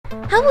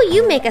How will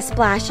you make a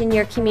splash in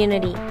your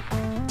community?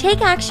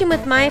 Take action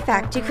with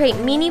MyEffect to create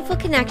meaningful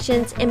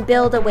connections and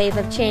build a wave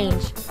of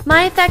change.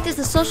 MyEffect is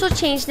a social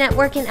change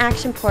network and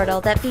action portal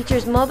that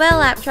features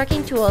mobile app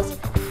tracking tools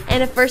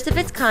and a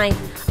first-of-its-kind,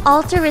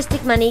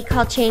 altruistic money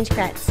called Change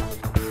Creds.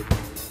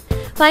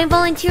 Find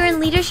volunteer and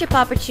leadership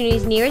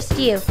opportunities nearest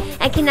you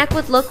and connect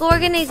with local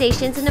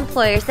organizations and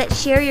employers that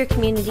share your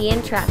community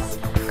interests.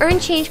 Earn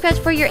Change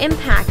Creds for your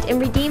impact and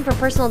redeem for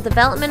personal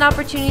development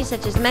opportunities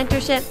such as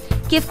mentorship,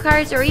 gift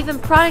cards, or even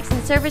products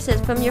and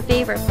services from your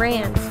favorite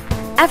brands.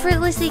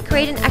 Effortlessly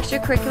create an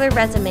extracurricular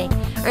resume,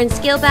 earn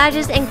skill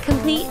badges, and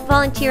complete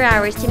volunteer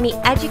hours to meet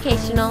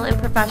educational and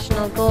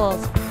professional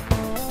goals.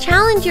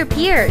 Challenge your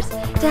peers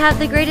to have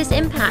the greatest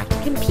impact.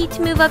 Compete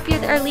to move up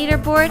our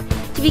leaderboard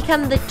to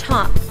become the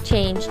top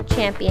change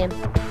champion.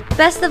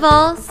 Best of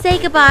all,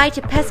 say goodbye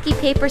to pesky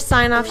paper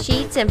sign-off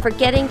sheets and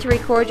forgetting to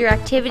record your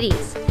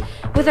activities.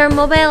 With our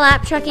mobile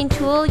app tracking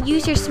tool,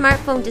 use your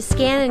smartphone to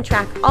scan and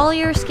track all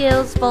your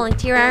skills,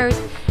 volunteer hours,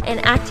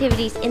 and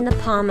activities in the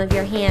palm of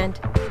your hand.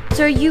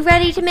 So are you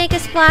ready to make a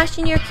splash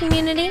in your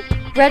community?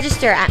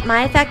 Register at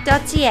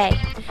myeffect.ca.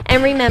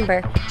 And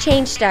remember,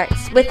 change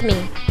starts with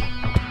me.